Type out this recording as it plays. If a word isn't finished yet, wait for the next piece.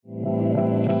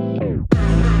Hi,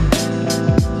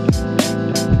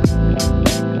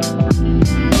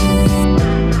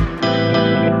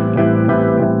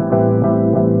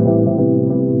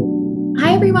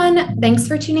 everyone. Thanks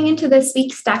for tuning into this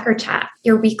week's Stacker Chat,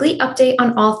 your weekly update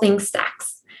on all things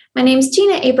Stacks. My name is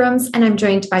Gina Abrams, and I'm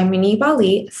joined by Muneeb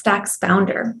Ali, Stacks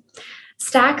founder.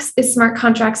 Stacks is smart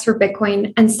contracts for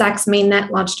Bitcoin, and Stacks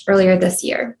mainnet launched earlier this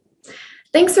year.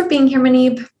 Thanks for being here,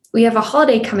 Muneeb. We have a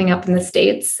holiday coming up in the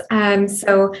States,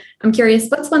 so I'm curious,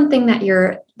 what's one thing that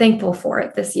you're thankful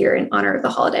for this year in honor of the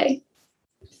holiday?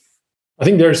 I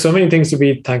think there are so many things to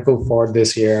be thankful for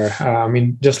this year.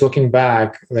 Just looking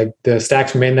back, like the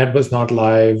Stacks mainnet was not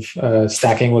live,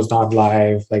 stacking was not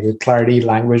live, like with Clarity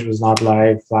language was not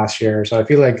live last year. So I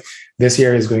feel like this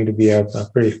year is going to be a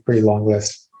pretty long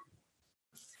list.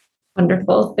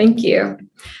 Wonderful. Thank you.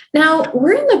 Now,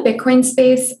 we're in the Bitcoin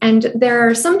space, and there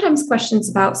are sometimes questions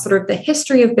about sort of the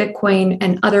history of Bitcoin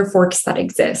and other forks that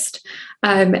exist,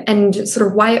 and sort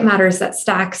of why it matters that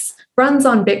Stacks runs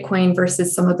on Bitcoin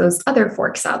versus some of those other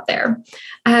forks out there.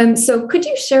 So could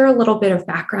you share a little bit of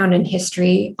background and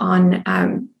history on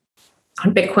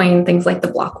Bitcoin, things like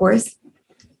the block wars?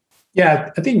 Yeah,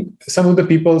 I think some of the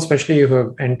people, especially who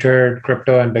have entered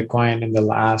crypto and Bitcoin in the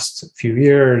last few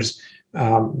years,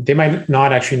 they might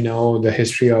not actually know the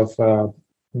history of the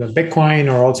Bitcoin,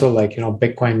 or also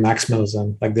Bitcoin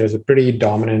maximalism. Like there's a pretty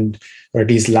dominant, or at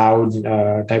least loud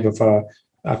type of a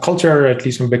culture, at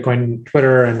least from Bitcoin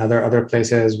Twitter and other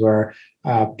places, where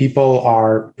people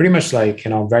are pretty much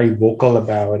very vocal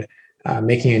about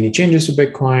making any changes to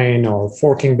Bitcoin or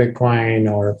forking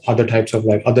Bitcoin or other types of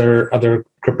other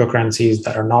cryptocurrencies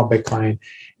that are not Bitcoin.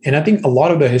 And I think a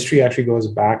lot of the history actually goes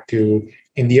back to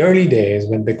in the early days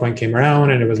when Bitcoin came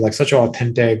around, and it was such an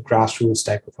authentic grassroots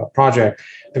type of a project.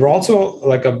 There were also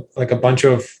a bunch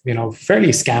of fairly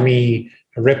scammy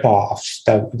ripoffs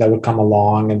that would come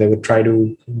along, and they would try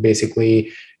to basically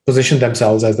position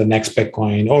themselves as the next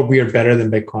Bitcoin. Or we are better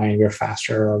than Bitcoin, we're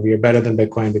faster, or we are better than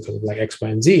Bitcoin because of X, Y,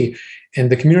 and Z.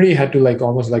 And the community had to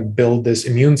almost build this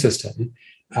immune system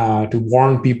to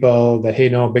warn people that, hey,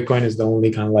 no, Bitcoin is the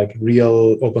only kind of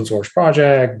real open source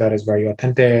project that is very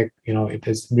authentic. It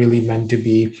is really meant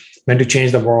to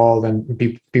change the world, and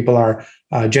people are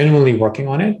genuinely working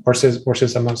on it versus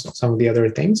some of the other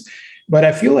things. But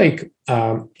I feel like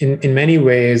in many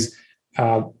ways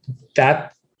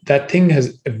that thing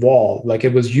has evolved.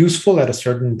 It was useful at a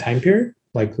certain time period,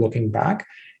 looking back.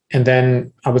 And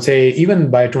then I would say even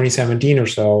by 2017 or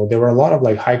so, there were a lot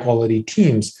of high quality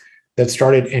teams that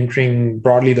started entering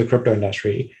broadly the crypto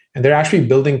industry. And they're actually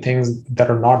building things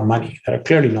that are not money, that are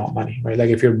clearly not money, right?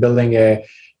 If you're building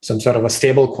some sort of a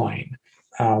stable coin,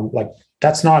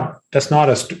 that's not a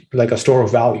store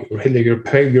of value, right? You're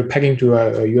pegging to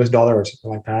a US dollar or something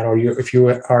like that. Or if you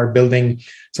are building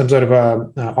some sort of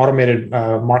a automated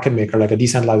market maker, like a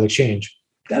decentralized exchange,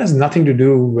 that has nothing to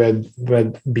do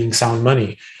with being sound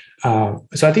money.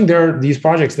 So I think there are these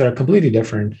projects that are completely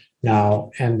different now,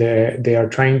 and they are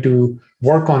trying to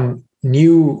work on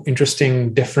new,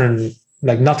 interesting, different,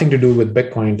 nothing to do with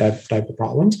Bitcoin type of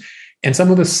problems. And some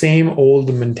of the same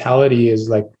old mentality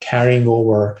is carrying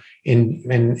over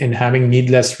in having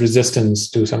needless resistance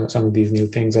to some of these new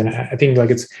things. And I think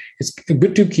it's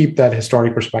good to keep that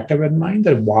historic perspective in mind,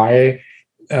 that why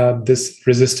this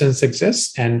resistance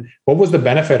exists and what was the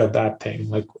benefit of that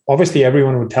thing. Obviously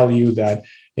everyone would tell you that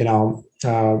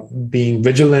being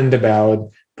vigilant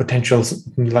about potential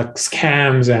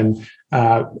scams and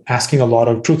asking a lot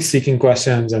of truth-seeking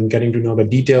questions and getting to know the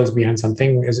details behind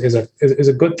something is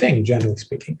a good thing, generally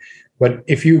speaking. But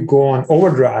if you go on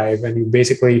overdrive and you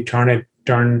basically turn it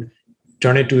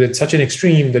to such an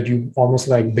extreme that you almost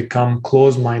become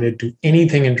closed-minded to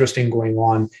anything interesting going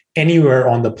on anywhere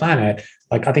on the planet,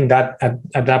 I think that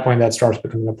at that point that starts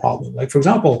becoming a problem. For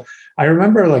example, I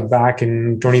remember back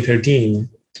in 2013,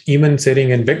 even sitting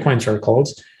in Bitcoin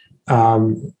circles, I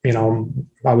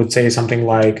would say something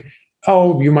like,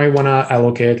 oh, you might want to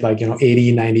allocate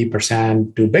 80,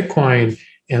 90% to Bitcoin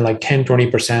and 10,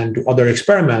 20% to other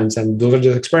experiments. And those are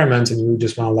just experiments, and you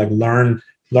just want to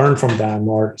learn from them,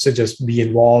 or so just be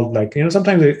involved.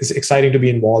 Sometimes it's exciting to be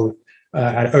involved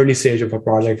at an early stage of a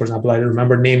project. For example, I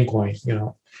remember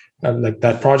Namecoin,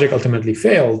 that project ultimately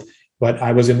failed, but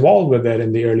I was involved with it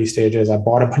in the early stages. I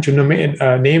bought a bunch of names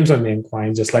on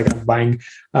Namecoin, just like I'm buying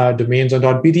domains on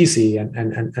 .btc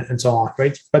and so on,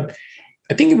 right? But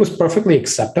I think it was perfectly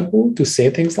acceptable to say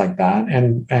things like that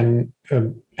and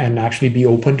actually be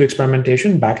open to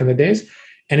experimentation back in the days.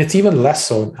 And it's even less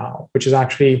so now, which is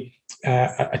actually,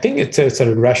 I think it's a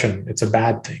regression. It's a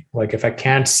bad thing. If I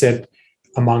can't sit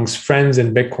amongst friends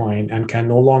in Bitcoin and can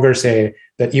no longer say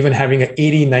that even having an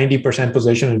 80-90%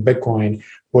 position in Bitcoin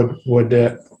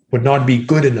would not be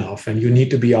good enough, and you need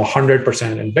to be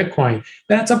 100% in Bitcoin,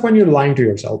 then at some point you're lying to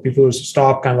yourself. People will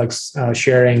stop kind of like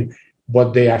sharing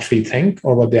what they actually think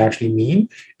or what they actually mean,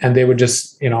 and they would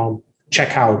just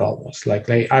check out almost like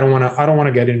I don't want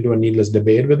to get into a needless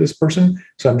debate with this person,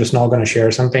 so I'm just not going to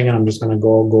share something, and I'm just going to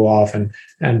go off and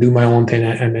do my own thing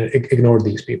and ignore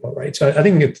these people, right? So I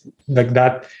think it's like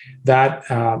that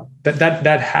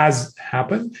has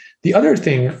happened. The other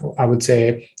thing I would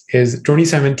say is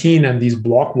 2017 and these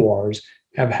block wars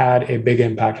have had a big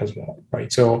impact as well,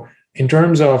 right? So in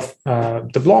terms of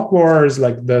the block wars,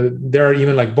 there are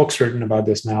even like books written about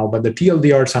this now, but the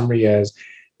TLDR summary is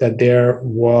that there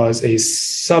was a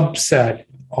subset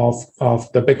of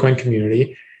the Bitcoin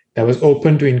community that was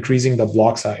open to increasing the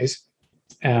block size,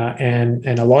 and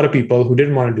a lot of people who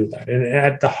didn't want to do that. And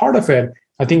at the heart of it,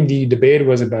 I think the debate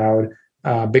was about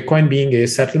Bitcoin being a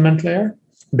settlement layer,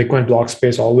 Bitcoin block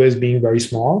space always being very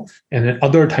small, and then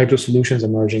other types of solutions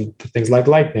emerging, things like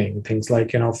Lightning, things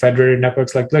like federated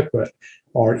networks like Liquid,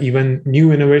 or even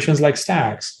new innovations like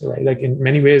Stacks, right? Like in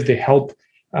many ways, they help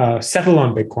settle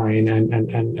on Bitcoin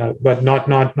and but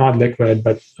not Liquid,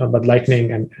 but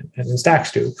Lightning and Stacks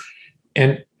too.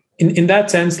 And in that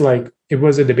sense, like it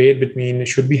was a debate between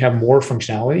should we have more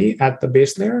functionality at the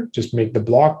base layer, just make the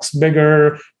blocks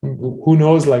bigger. Who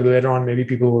knows? Like later on, maybe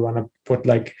people will want to put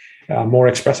like more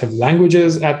expressive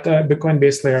languages at the Bitcoin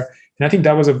base layer. And I think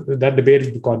that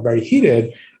debate got very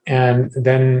heated. And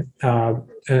then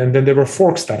there were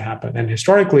forks that happened. And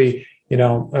historically,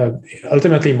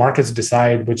 ultimately markets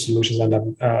decide which solutions end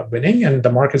up winning, and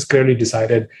the markets clearly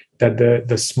decided that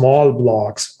the small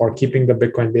blocks, or keeping the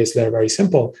Bitcoin base layer very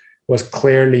simple, was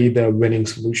clearly the winning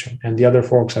solution. And the other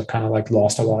forks have kind of like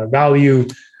lost a lot of value.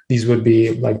 These would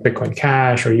be like Bitcoin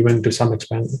Cash, or even to some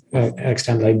extent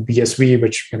like BSV,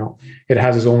 which it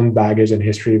has its own baggage and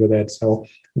history with it. So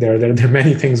there are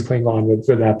many things going on with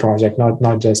that project,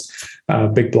 not just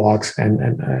big blocks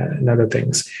and other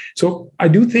things. So I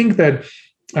do think that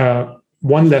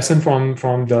one lesson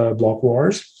from the block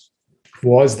wars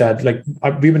was that like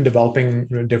we've been developing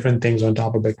different things on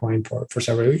top of Bitcoin for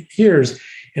several years,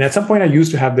 and at some point I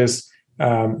used to have this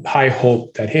high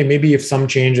hope that, hey, maybe if some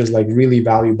change is like really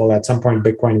valuable, at some point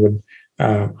Bitcoin would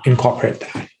incorporate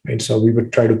that, right? So we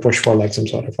would try to push for like some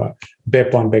sort of a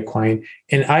BIP on Bitcoin,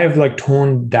 and I have like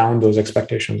toned down those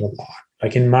expectations a lot.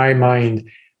 Like in my mind,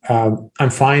 I'm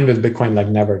fine with Bitcoin like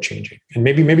never changing, and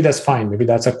maybe that's fine. Maybe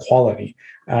that's a quality.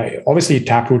 Obviously,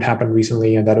 Taproot happened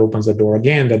recently, and that opens the door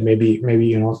again that maybe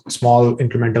small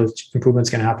incremental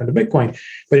improvements can happen to Bitcoin.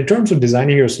 But in terms of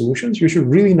designing your solutions, you should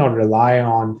really not rely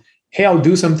on, hey, I'll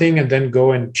do something and then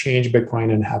go and change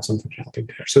Bitcoin and have some functionality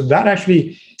there. So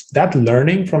that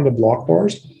learning from the block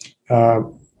wars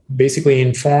basically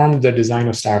informed the design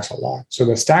of Stacks a lot. So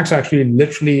the Stacks actually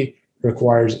literally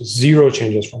requires zero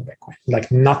changes from Bitcoin,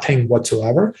 like nothing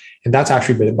whatsoever. And that's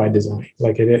actually by design.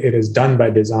 Like it is done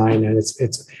by design. And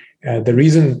it's the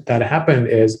reason that happened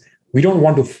is we don't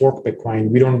want to fork Bitcoin.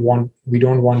 We don't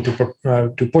want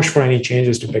to push for any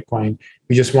changes to Bitcoin.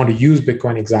 We just want to use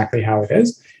Bitcoin exactly how it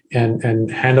is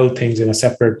and handle things in a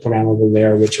separate programmable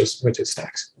layer, which is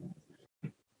Stacks.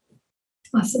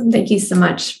 Awesome. Thank you so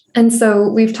much. And so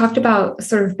we've talked about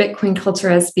sort of Bitcoin culture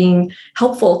as being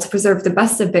helpful to preserve the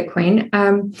best of Bitcoin.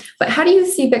 But how do you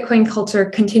see Bitcoin culture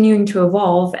continuing to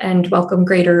evolve and welcome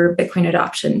greater Bitcoin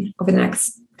adoption over the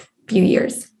next few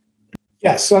years?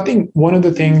 Yeah, so I think one of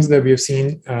the things that we've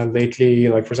seen lately,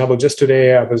 like for example, just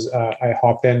today, I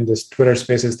hopped in this Twitter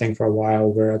Spaces thing for a while,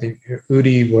 where I think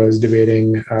Udi was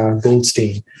debating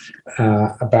Goldstein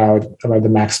about the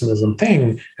maximalism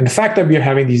thing, and the fact that we are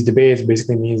having these debates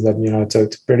basically means that it's a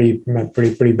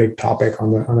pretty big topic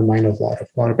on the mind of a lot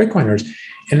of Bitcoiners.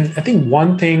 And I think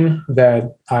one thing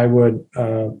that I would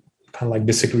kind of like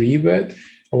disagree with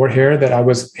over here, that I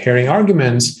was hearing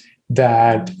arguments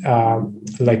that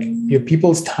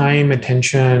people's time,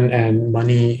 attention, and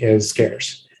money is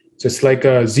scarce. So it's like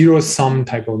a zero-sum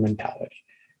type of mentality.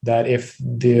 That if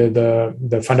the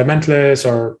fundamentalists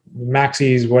or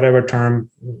maxis, whatever term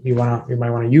you might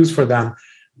want to use for them,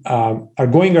 are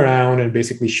going around and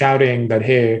basically shouting that,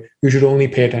 hey, you should only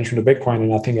pay attention to Bitcoin and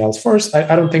nothing else first,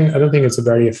 I don't think it's a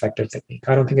very effective technique.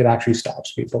 I don't think it actually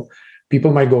stops people.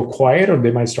 People might go quiet, or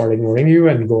they might start ignoring you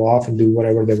and go off and do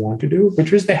whatever they want to do,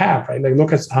 which is they have, right? Like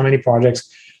look at how many projects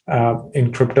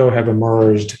in crypto have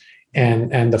emerged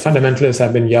and the fundamentalists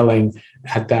have been yelling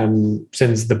at them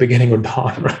since the beginning of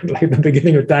dawn, right? Like the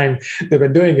beginning of time, they've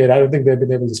been doing it. I don't think they've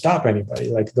been able to stop anybody.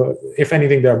 Like, if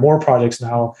anything, there are more projects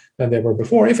now than there were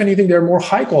before. If anything, there are more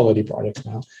high quality projects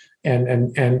now.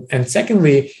 And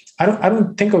secondly, I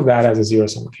don't think of that as a zero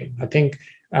sum game. I think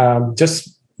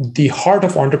just the heart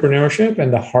of entrepreneurship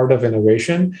and the heart of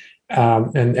innovation,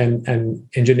 and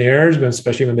engineers,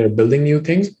 especially when they're building new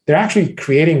things, they're actually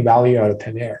creating value out of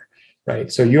thin air,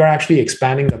 right? So you're actually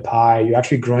expanding the pie, you're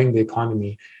actually growing the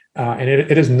economy, and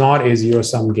it is not a zero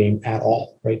sum game at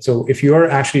all, right? So if you're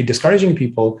actually discouraging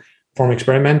people from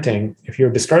experimenting, if you're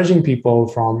discouraging people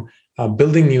from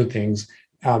building new things,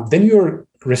 then you're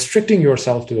restricting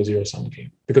yourself to a zero sum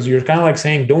game, because you're kind of like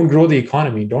saying, don't grow the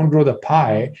economy, don't grow the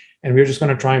pie. And we're just going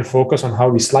to try and focus on how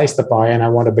we slice the pie. And I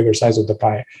want a bigger size of the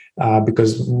pie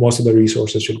because most of the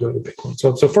resources should go to Bitcoin.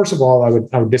 So first of all,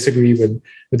 I would disagree with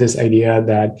this idea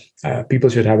that people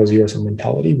should have a zero sum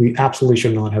mentality. We absolutely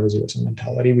should not have a zero sum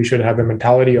mentality. We should have a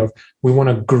mentality of, we want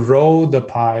to grow the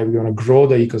pie, we want to grow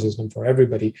the ecosystem for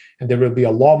everybody, and there will be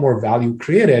a lot more value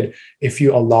created if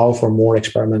you allow for more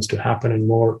experiments to happen and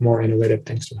more innovative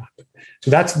things to happen.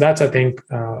 So that's I think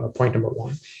point number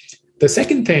one. The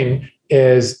second thing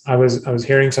is, I was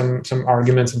hearing some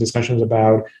arguments and discussions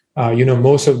about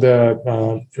most of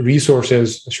the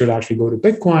resources should actually go to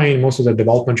Bitcoin, most of the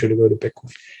development should go to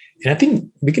Bitcoin. And I think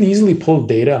we can easily pull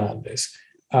data on this.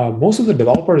 Most of the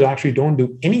developers actually don't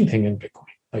do anything in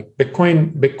Bitcoin. Like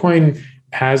Bitcoin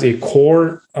has a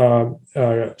core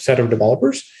set of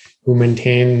developers who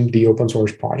maintain the open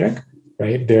source project,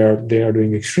 right? They are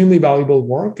doing extremely valuable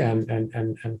work,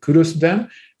 and kudos to them.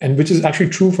 And which is actually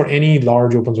true for any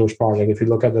large open source project. If you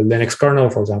look at the Linux kernel,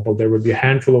 for example, there would be a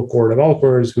handful of core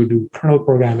developers who do kernel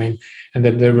programming, and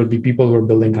then there would be people who are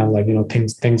building kind of like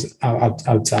things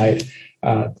outside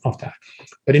of that.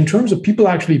 But in terms of people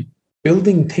actually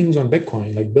building things on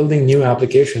Bitcoin, like building new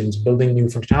applications, building new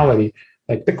functionality,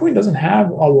 like Bitcoin doesn't have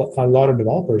a lot of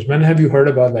developers. When have you heard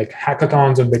about like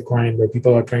hackathons on Bitcoin where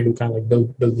people are trying to kind of like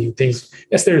build new things?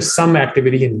 Yes, there's some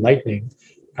activity in Lightning.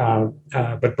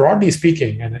 But broadly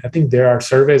speaking, and I think there are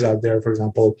surveys out there, for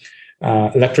example,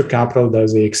 Electric Capital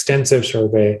does an extensive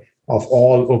survey of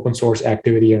all open source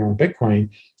activity around Bitcoin.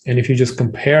 And if you just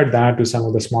compare that to some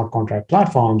of the smart contract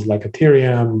platforms like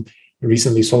Ethereum,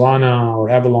 recently Solana or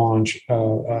Avalanche,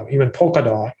 even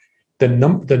Polkadot, the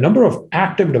number of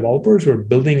active developers who are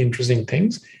building interesting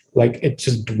things, like it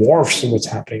just dwarfs what's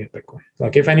happening at Bitcoin.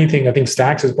 Like if anything, I think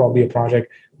Stacks is probably a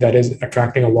project that is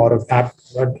attracting a lot of app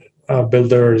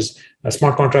builders,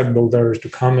 smart contract builders to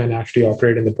come and actually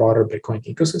operate in the broader Bitcoin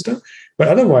ecosystem. But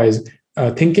otherwise,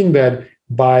 thinking that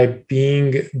by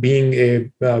being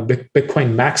a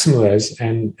Bitcoin maximalist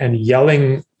and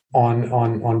yelling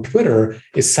on Twitter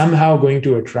is somehow going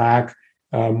to attract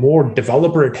more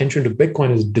developer attention to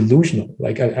Bitcoin is delusional.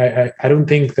 Like I don't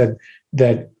think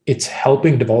that it's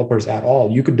helping developers at all.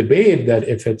 You could debate that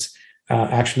if it's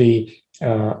actually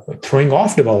throwing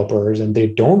off developers and they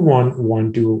don't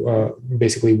want to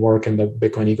basically work in the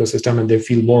Bitcoin ecosystem and they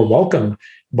feel more welcome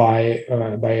by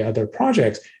other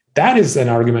projects, that is an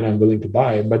argument I'm willing to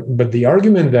buy. But the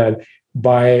argument that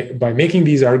by making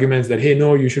these arguments that, hey,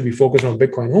 no, you should be focused on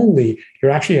Bitcoin only,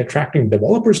 you're actually attracting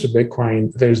developers to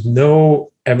Bitcoin. There's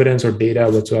no evidence or data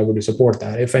whatsoever to support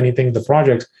that. If anything, the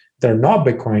projects that are not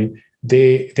Bitcoin,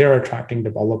 they're attracting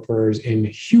developers in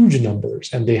huge numbers,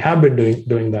 and they have been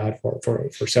doing that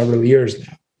for several years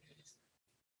now.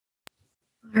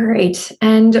 All right.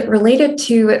 And related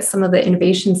to some of the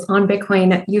innovations on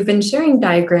Bitcoin, you've been sharing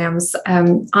diagrams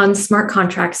on smart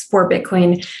contracts for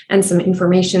Bitcoin and some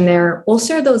information there. We'll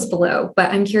share those below,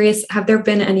 but I'm curious, have there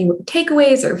been any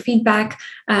takeaways or feedback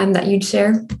that you'd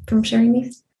share from sharing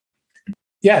these?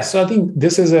 Yeah, so I think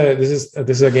this is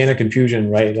again a confusion,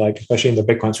 right? Like especially in the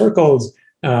Bitcoin circles,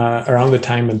 around the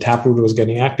time when Taproot was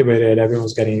getting activated, everyone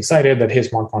was getting excited that hey,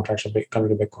 smart contracts are coming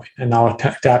to Bitcoin. And now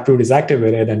Taproot is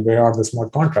activated, and where are the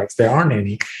smart contracts? There aren't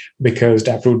any, because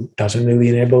Taproot doesn't really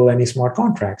enable any smart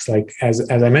contracts. Like as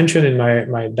I mentioned in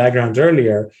my diagrams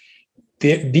earlier,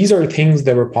 these are things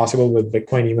that were possible with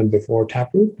Bitcoin even before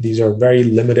Taproot. These are very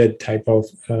limited type of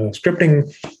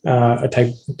scripting,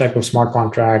 type of smart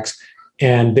contracts.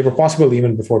 And they were possible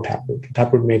even before Taproot.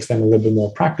 Taproot makes them a little bit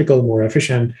more practical, more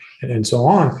efficient, and so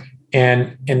on.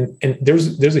 And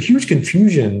there's a huge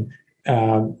confusion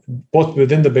both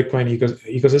within the Bitcoin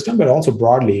ecosystem, but also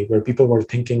broadly, where people were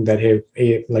thinking that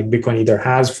hey, like Bitcoin either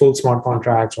has full smart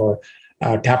contracts or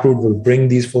Taproot will bring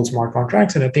these full smart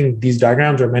contracts. And I think these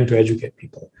diagrams are meant to educate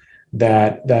people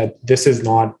that this is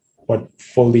not what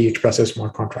fully expressive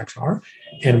smart contracts are,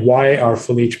 and why are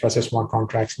fully expressive smart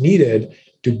contracts needed.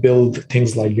 to build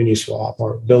things like Uniswap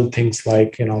or build things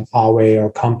like, Aave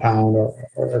or Compound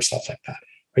or stuff like that.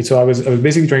 Right. So I was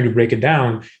basically trying to break it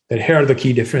down that here are the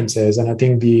key differences. And I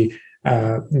think the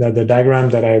diagram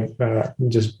that I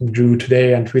just drew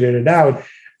today and tweeted it out,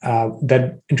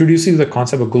 that introduces the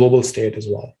concept of global state as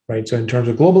well, right? So in terms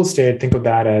of global state, think of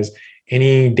that as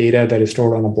any data that is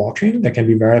stored on a blockchain that can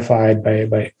be verified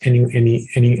by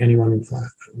anyone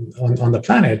on the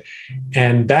planet,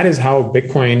 and that is how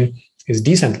Bitcoin is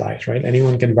decentralized, right?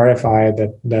 Anyone can verify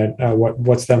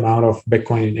what's the amount of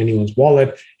Bitcoin in anyone's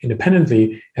wallet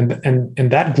independently, and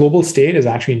that global state is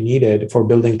actually needed for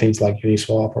building things like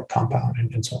Uniswap or Compound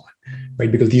and so on,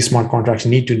 right? Because these smart contracts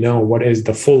need to know what is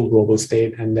the full global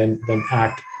state and then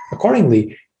act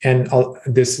accordingly. And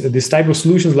this type of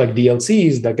solutions like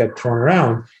DLCs that get thrown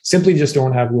around simply just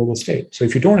don't have global state. So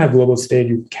if you don't have global state,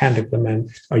 you can't implement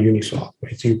a Uniswap,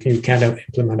 right? So you can't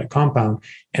implement a Compound.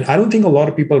 And I don't think a lot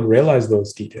of people realize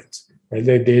those details, right?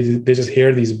 They just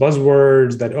hear these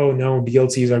buzzwords that, oh no,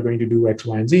 DLCs are going to do X,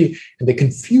 Y, and Z, and they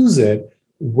confuse it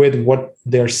with what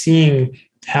they're seeing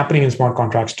happening in smart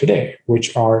contracts today,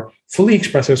 which are fully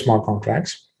expressive smart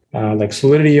contracts like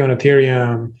Solidity on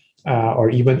Ethereum, or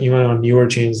even on newer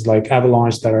chains like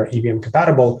Avalanche that are EVM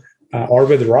compatible, or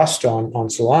with Rust on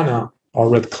Solana, or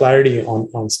with Clarity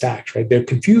on Stacks, right? They've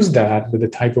confused that with the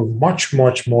type of much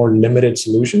more limited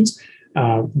solutions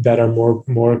that are more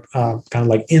kind of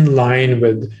like in line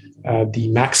with the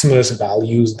maximalist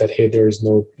values that, hey, there is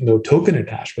no token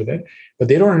attached with it. But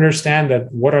they don't understand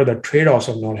that what are the trade-offs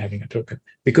of not having a token.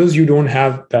 Because you don't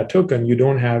have that token, you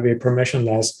don't have a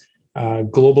permissionless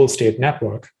global state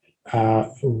network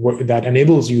that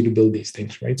enables you to build these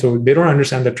things, right? So they don't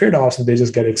understand the trade-offs, and they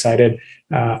just get excited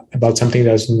about something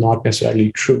that's not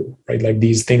necessarily true, right? Like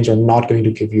these things are not going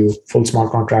to give you full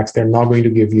smart contracts. They're not going to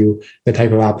give you the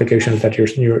type of applications that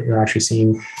you're actually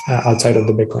seeing outside of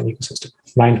the Bitcoin ecosystem.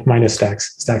 Minus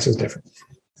Stacks. Stacks is different.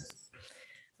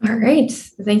 All right.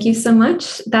 Thank you so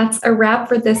much. That's a wrap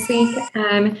for this week.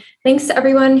 Thanks to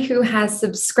everyone who has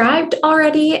subscribed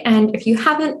already. And if you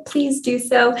haven't, please do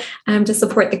so to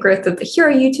support the growth of the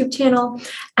Hero YouTube channel.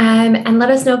 And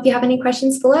let us know if you have any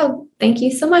questions below. Thank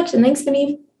you so much. And thanks,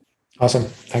 Muneeb. Awesome.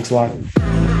 Thanks a lot.